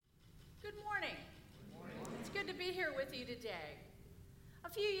good to be here with you today. A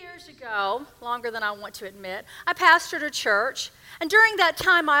few years ago, longer than I want to admit, I pastored a church, and during that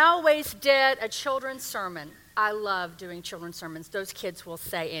time I always did a children's sermon. I love doing children's sermons. Those kids will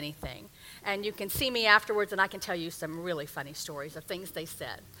say anything. And you can see me afterwards, and I can tell you some really funny stories of things they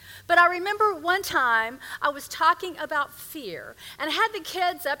said. But I remember one time I was talking about fear, and I had the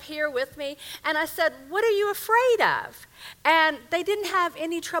kids up here with me, and I said, "What are you afraid of?" And they didn't have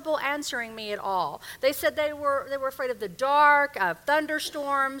any trouble answering me at all. They said they were afraid of the dark, of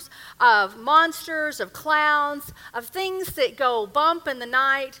thunderstorms, of monsters, of clowns, of things that go bump in the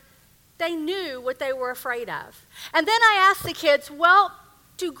night. They knew what they were afraid of. And then I asked the kids, "Well,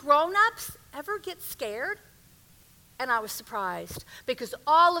 do grown-ups ever get scared?" And I was surprised because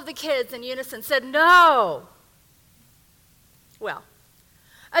all of the kids in unison said no. Well,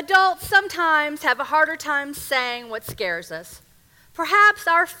 adults sometimes have a harder time saying what scares us. Perhaps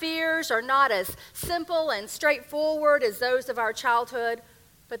our fears are not as simple and straightforward as those of our childhood,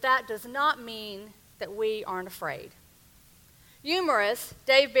 but that does not mean that we aren't afraid. Humorist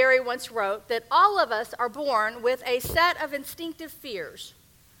Dave Barry once wrote that all of us are born with a set of instinctive fears: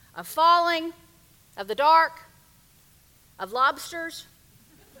 of falling, of the dark, of lobsters,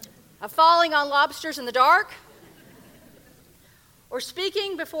 of falling on lobsters in the dark, or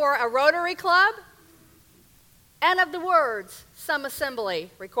speaking before a Rotary Club, and of the words, "some assembly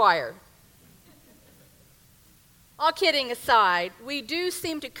required." All kidding aside, we do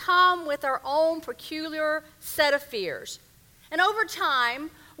seem to come with our own peculiar set of fears. And over time,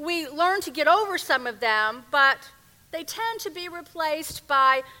 we learn to get over some of them, but they tend to be replaced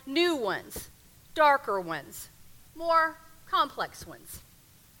by new ones, darker ones, more complex ones.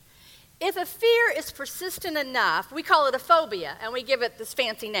 If a fear is persistent enough, we call it a phobia, and we give it this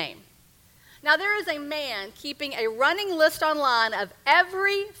fancy name. Now, there is a man keeping a running list online of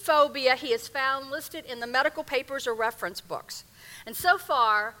every phobia he has found listed in the medical papers or reference books. And so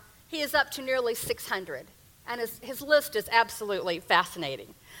far, he is up to nearly 600. And his list is absolutely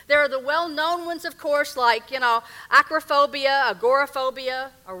fascinating. There are the well-known ones, of course, like, acrophobia,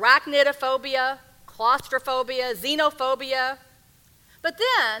 agoraphobia, arachnidophobia, claustrophobia, xenophobia. But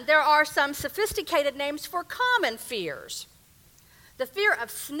then there are some sophisticated names for common fears. The fear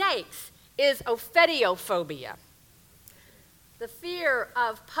of snakes is ophidiophobia. The fear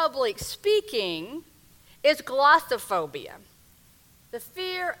of public speaking is glossophobia. The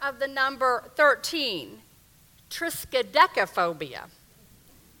fear of the number 13, triskaidekaphobia.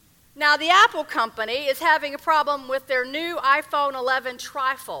 Now, the Apple company is having a problem with their new iPhone 11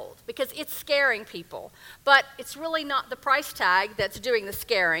 trifold because it's scaring people. But it's really not the price tag that's doing the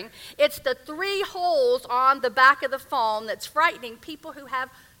scaring. It's the 3 holes on the back of the phone that's frightening people who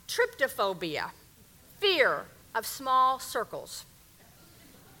have tryptophobia, fear of small circles.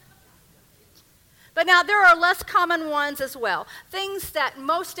 But now there are less common ones as well, things that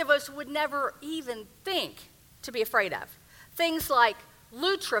most of us would never even think to be afraid of. Things like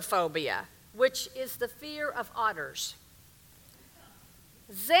lutrophobia, which is the fear of otters.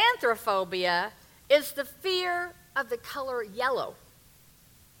 Xanthrophobia is the fear of the color yellow.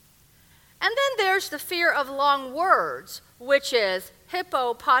 And then there's the fear of long words, which is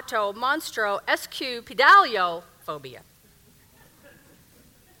hippopotomonstro-escupedaliophobia.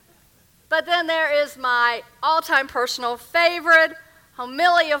 But then there is my all-time personal favorite,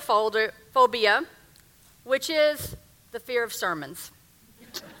 homiliophobia, which is the fear of sermons.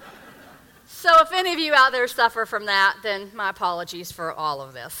 So if any of you out there suffer from that, then my apologies for all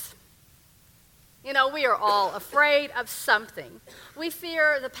of this. We are all afraid of something. We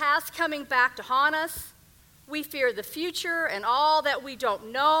fear the past coming back to haunt us. We fear the future and all that we don't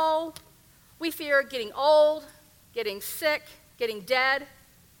know. We fear getting old, getting sick, getting dead.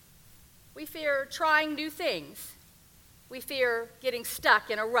 We fear trying new things. We fear getting stuck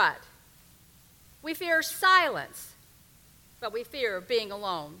in a rut. We fear silence, but we fear being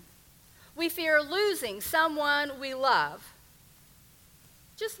alone. We fear losing someone we love.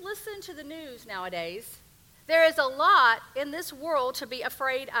 Just listen to the news nowadays. There is a lot in this world to be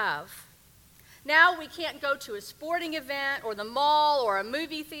afraid of. Now we can't go to a sporting event or the mall or a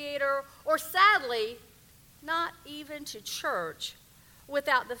movie theater or, sadly, not even to church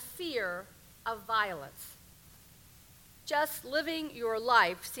without the fear of violence. Just living your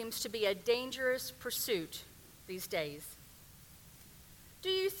life seems to be a dangerous pursuit these days. Do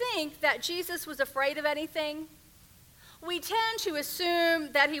you think that Jesus was afraid of anything? We tend to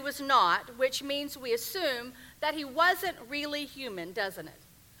assume that he was not, which means we assume that he wasn't really human, doesn't it?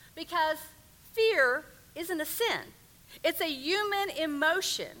 Because fear isn't a sin. It's a human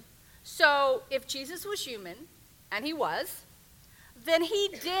emotion. So if Jesus was human, and he was, then he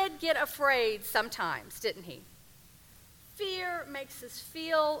did get afraid sometimes, didn't he? Fear makes us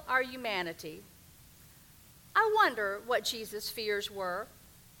feel our humanity. I wonder what Jesus' fears were.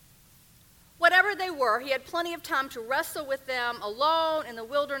 Whatever they were, he had plenty of time to wrestle with them alone in the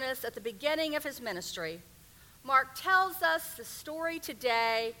wilderness at the beginning of his ministry. Mark tells us the story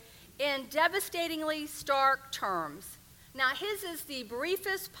today in devastatingly stark terms. Now, his is the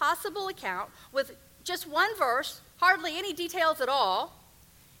briefest possible account with just one verse, hardly any details at all.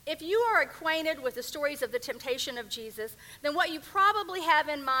 If you are acquainted with the stories of the temptation of Jesus, then what you probably have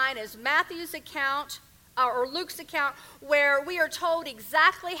in mind is Matthew's account or Luke's account, where we are told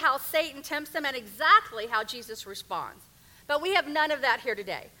exactly how Satan tempts him and exactly how Jesus responds. But we have none of that here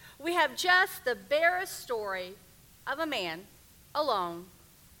today. We have just the barest story of a man alone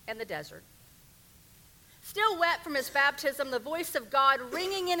in the desert. Still wet from his baptism, the voice of God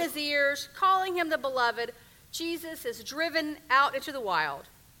ringing in his ears, calling him the beloved, Jesus is driven out into the wild.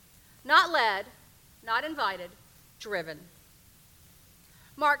 Not led, not invited, driven.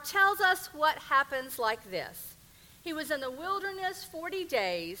 Mark tells us what happens like this. He was in the wilderness 40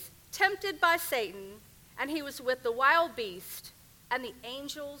 days, tempted by Satan, and he was with the wild beast, and the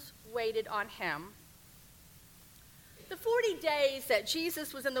angels waited on him. The 40 days that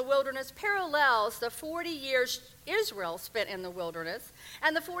Jesus was in the wilderness parallels the 40 years Israel spent in the wilderness,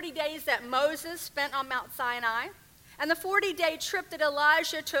 and the 40 days that Moses spent on Mount Sinai, and the 40-day trip that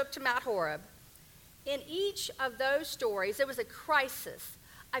Elijah took to Mount Horeb. In each of those stories, there was a crisis,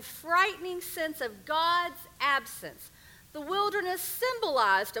 a frightening sense of God's absence. The wilderness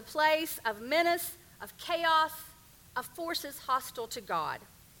symbolized a place of menace, of chaos, of forces hostile to God.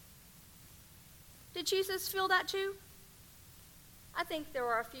 Did Jesus feel that too? I think there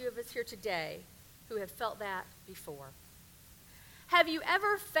are a few of us here today who have felt that before. Have you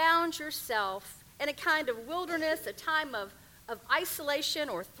ever found yourself in a kind of wilderness, a time of isolation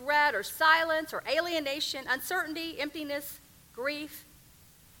or threat or silence or alienation, uncertainty, emptiness, grief?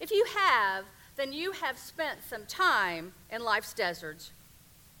 If you have, then you have spent some time in life's deserts.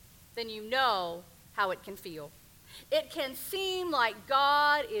 Then you know how it can feel. It can seem like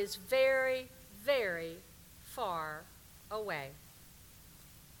God is very, very far away.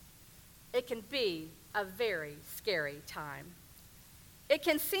 It can be a very scary time. It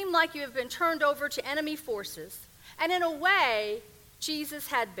can seem like you have been turned over to enemy forces. And in a way, Jesus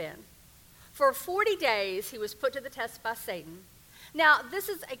had been. For 40 days, he was put to the test by Satan. Now, this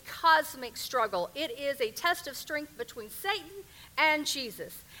is a cosmic struggle. It is a test of strength between Satan and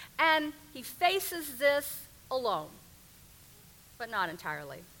Jesus. And he faces this alone, but not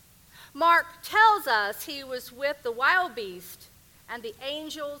entirely. Mark tells us he was with the wild beast, and the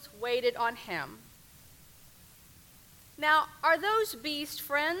angels waited on him. Now, are those beasts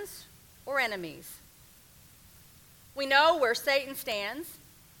friends or enemies? We know where Satan stands,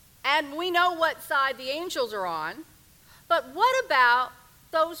 and we know what side the angels are on, but what about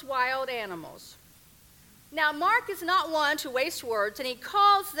those wild animals? Now, Mark is not one to waste words, and he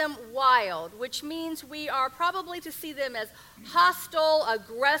calls them wild, which means we are probably to see them as hostile,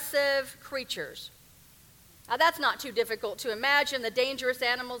 aggressive creatures. Now, that's not too difficult to imagine. The dangerous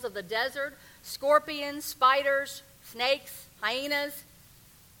animals of the desert, scorpions, spiders, snakes, hyenas,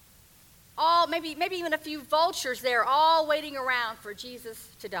 all maybe even a few vultures there, all waiting around for Jesus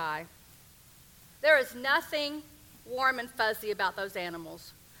to die. There is nothing warm and fuzzy about those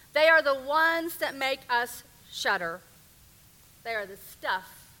animals. They are the ones that make us shudder. They are the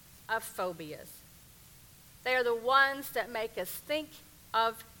stuff of phobias. They are the ones that make us think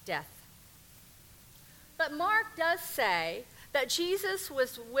of death. But Mark does say that Jesus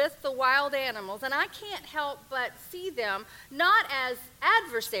was with the wild animals, and I can't help but see them not as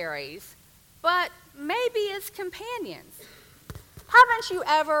adversaries, but maybe as companions. Haven't you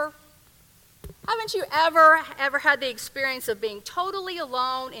ever had the experience of being totally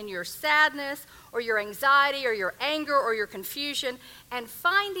alone in your sadness or your anxiety or your anger or your confusion and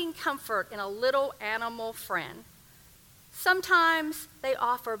finding comfort in a little animal friend? Sometimes they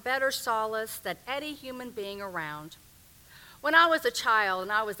offer better solace than any human being around. When I was a child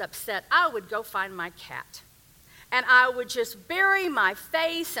and I was upset, I would go find my cat. And I would just bury my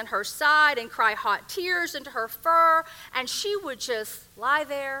face in her side and cry hot tears into her fur, and she would just lie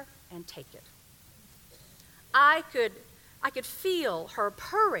there and take it. I could feel her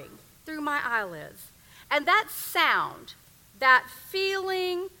purring through my eyelids. And that sound, that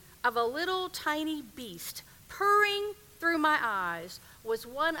feeling of a little tiny beast purring through my eyes was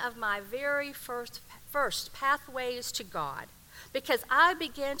one of my very first pathways to God, because I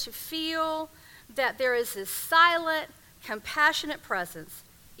began to feel that there is this silent, compassionate presence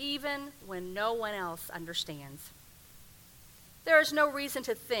even when no one else understands. There is no reason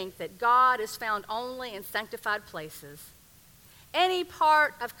to think that God is found only in sanctified places. Any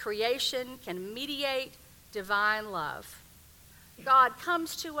part of creation can mediate divine love. God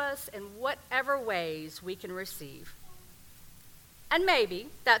comes to us in whatever ways we can receive. And maybe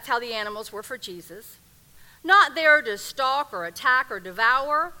that's how the animals were for Jesus. Not there to stalk or attack or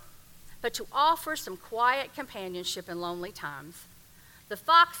devour, but to offer some quiet companionship in lonely times. The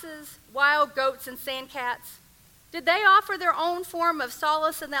foxes, wild goats, and sandcats, did they offer their own form of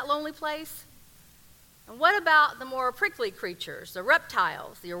solace in that lonely place? And what about the more prickly creatures, the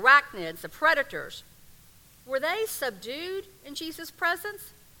reptiles, the arachnids, the predators? Were they subdued in Jesus'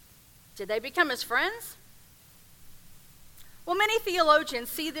 presence? Did they become his friends? Well, many theologians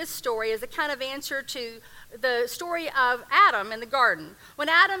see this story as a kind of answer to the story of Adam in the garden. When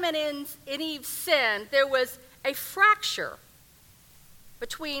Adam and Eve sinned, there was a fracture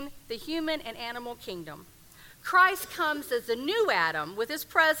between the human and animal kingdom. Christ comes as the new Adam. With his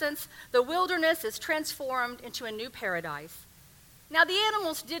presence, the wilderness is transformed into a new paradise. Now, the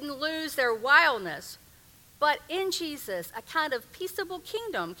animals didn't lose their wildness, but in Jesus, a kind of peaceable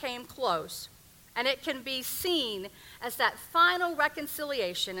kingdom came close. And it can be seen as that final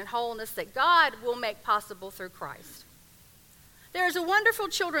reconciliation and wholeness that God will make possible through Christ. There is a wonderful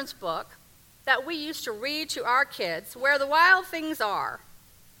children's book that we used to read to our kids, Where the Wild Things Are.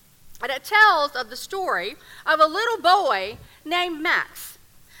 And it tells of the story of a little boy named Max.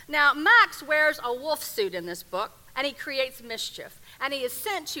 Now, Max wears a wolf suit in this book, and he creates mischief. And he is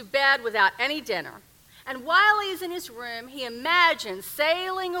sent to bed without any dinner. And while he's in his room, he imagines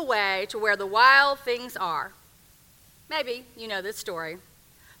sailing away to where the wild things are. Maybe you know this story.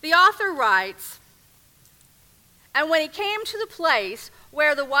 The author writes, "And when he came to the place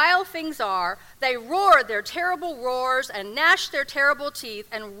where the wild things are, they roared their terrible roars and gnashed their terrible teeth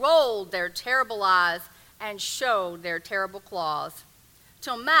and rolled their terrible eyes and showed their terrible claws,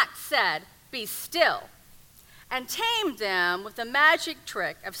 till Max said, 'Be still,' and tamed them with the magic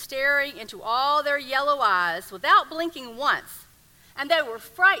trick of staring into all their yellow eyes without blinking once. And they were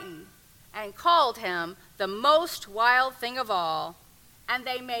frightened and called him the most wild thing of all, and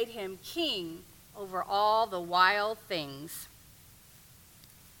they made him king over all the wild things."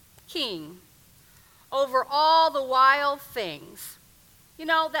 King over all the wild things. You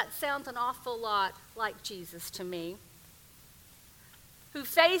know, that sounds an awful lot like Jesus to me, who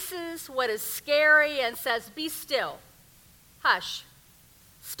faces what is scary and says, "Be still, hush,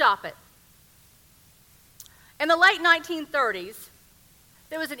 stop it." In the late 1930s,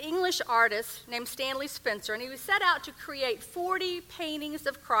 there was an English artist named Stanley Spencer, and he was set out to create 40 paintings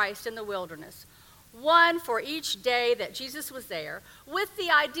of Christ in the wilderness, one for each day that Jesus was there, with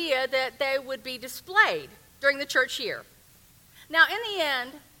the idea that they would be displayed during the church year. Now, in the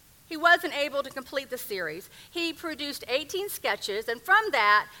end, he wasn't able to complete the series. He produced 18 sketches, and from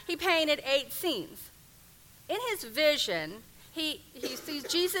that, he painted 8 scenes. In his vision, he sees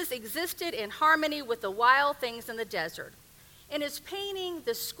Jesus existed in harmony with the wild things in the desert. In his painting,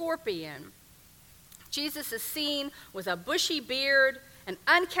 The Scorpion, Jesus is seen with a bushy beard and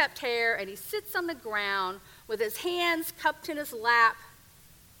unkept hair, and he sits on the ground with his hands cupped in his lap.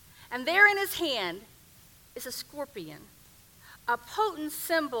 And there in his hand is a scorpion, a potent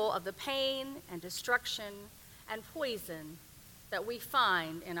symbol of the pain and destruction and poison that we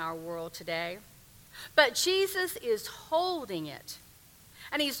find in our world today. But Jesus is holding it,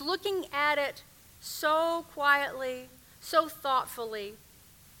 and he's looking at it so quietly, so thoughtfully.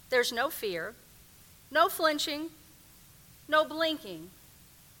 There's no fear, no flinching, no blinking.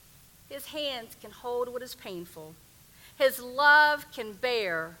 His hands can hold what is painful. His love can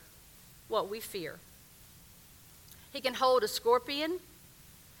bear what we fear. He can hold a scorpion.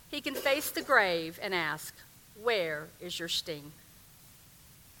 He can face the grave and ask, "Where is your sting?"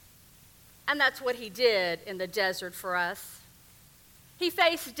 And that's what he did in the desert for us. He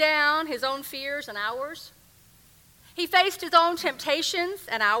faced down his own fears and ours. He faced his own temptations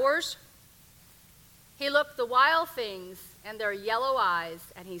and ours. He looked the wild things in their yellow eyes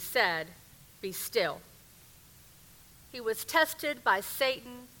and he said, "Be still." He was tested by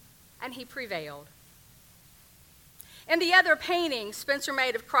Satan and he prevailed. In the other painting Spencer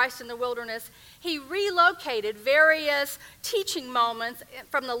made of Christ in the wilderness, he relocated various teaching moments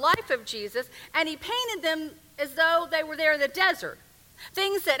from the life of Jesus, and he painted them as though they were there in the desert.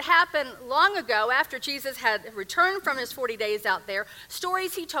 Things that happened long ago after Jesus had returned from his 40 days out there,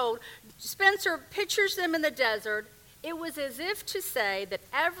 stories he told. Spencer pictures them in the desert. It was as if to say that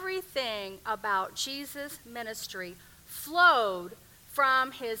everything about Jesus' ministry flowed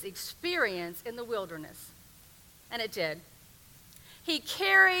from his experience in the wilderness. And it did. He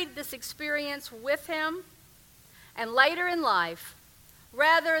carried this experience with him, And later in life,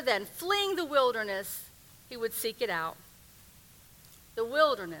 rather than fleeing the wilderness, he would seek it out. The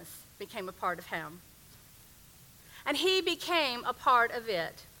wilderness became a part of him. And he became a part of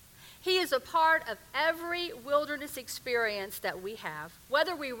it. He is a part of every wilderness experience that we have,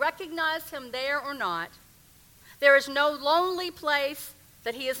 whether we recognize him there or not. There is no lonely place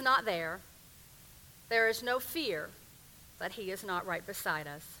that he is not there. There is no fear that he is not right beside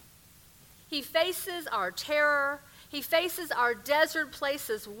us. He faces our terror. He faces our desert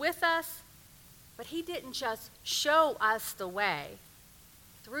places with us, but he didn't just show us the way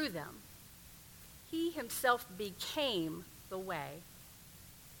through them. He himself became the way.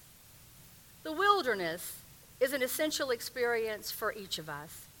 The wilderness is an essential experience for each of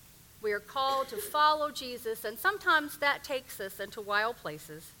us. We are called to follow Jesus, and sometimes that takes us into wild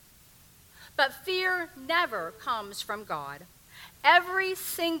places. But fear never comes from God. Every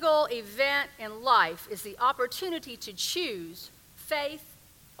single event in life is the opportunity to choose faith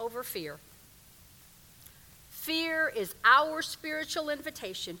over fear. Fear is our spiritual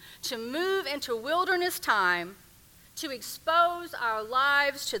invitation to move into wilderness time, to expose our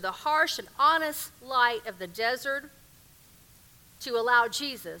lives to the harsh and honest light of the desert, to allow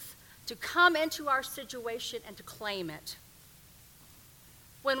Jesus to come into our situation and to claim it.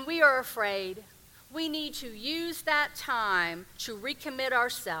 When we are afraid, we need to use that time to recommit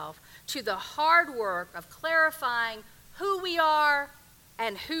ourselves to the hard work of clarifying who we are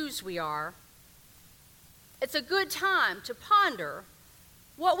and whose we are. It's a good time to ponder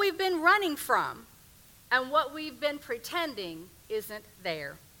what we've been running from and what we've been pretending isn't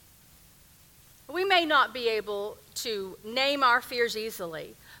there. We may not be able to name our fears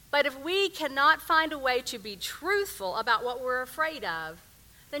easily, but if we cannot find a way to be truthful about what we're afraid of,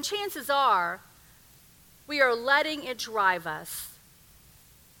 then chances are we are letting it drive us.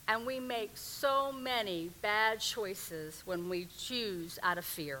 And we make so many bad choices when we choose out of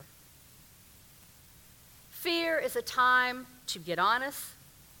fear. Fear is a time to get honest,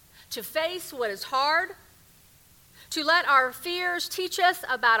 to face what is hard, to let our fears teach us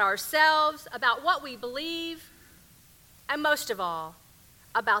about ourselves, about what we believe, and most of all,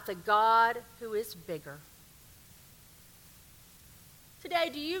 about the God who is bigger. Today,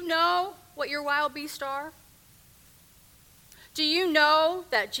 do you know what your wild beasts are? Do you know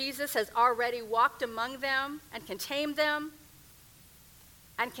that Jesus has already walked among them and can tame them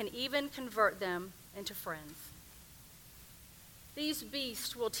and can even convert them into friends? These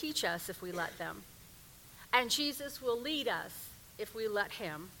beasts will teach us if we let them, and Jesus will lead us if we let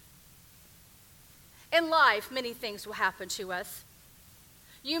him. In life, many things will happen to us.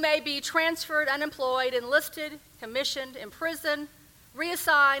 You may be transferred, unemployed, enlisted, commissioned, imprisoned,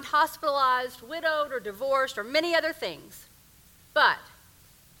 reassigned, hospitalized, widowed, or divorced, or many other things. But,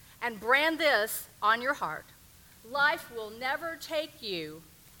 and brand this on your heart, life will never take you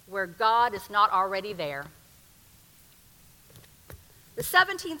where God is not already there. The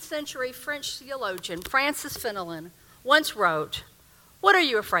 17th century French theologian Francis Fenelon once wrote, "What are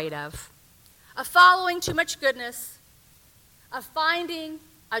you afraid of? Of following too much goodness, of finding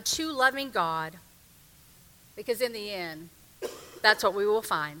a too loving God, because in the end, that's what we will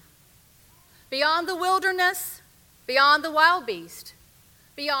find. Beyond the wilderness, beyond the wild beast,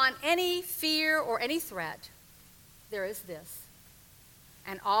 beyond any fear or any threat, there is this: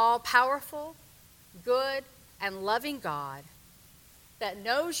 an all-powerful, good, and loving God that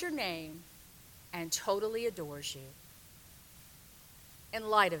knows your name and totally adores you." In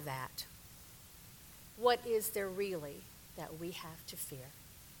light of that, what is there really that we have to fear?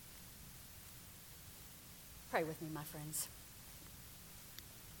 Pray with me, my friends.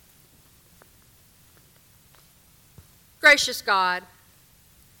 Gracious God,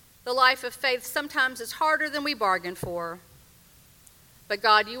 the life of faith sometimes is harder than we bargained for. But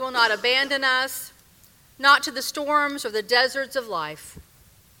God, you will not abandon us, not to the storms or the deserts of life.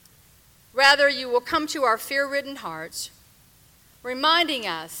 Rather, you will come to our fear-ridden hearts, reminding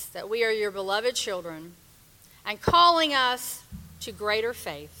us that we are your beloved children and calling us to greater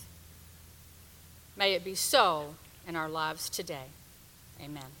faith. May it be so in our lives today.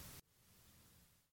 Amen.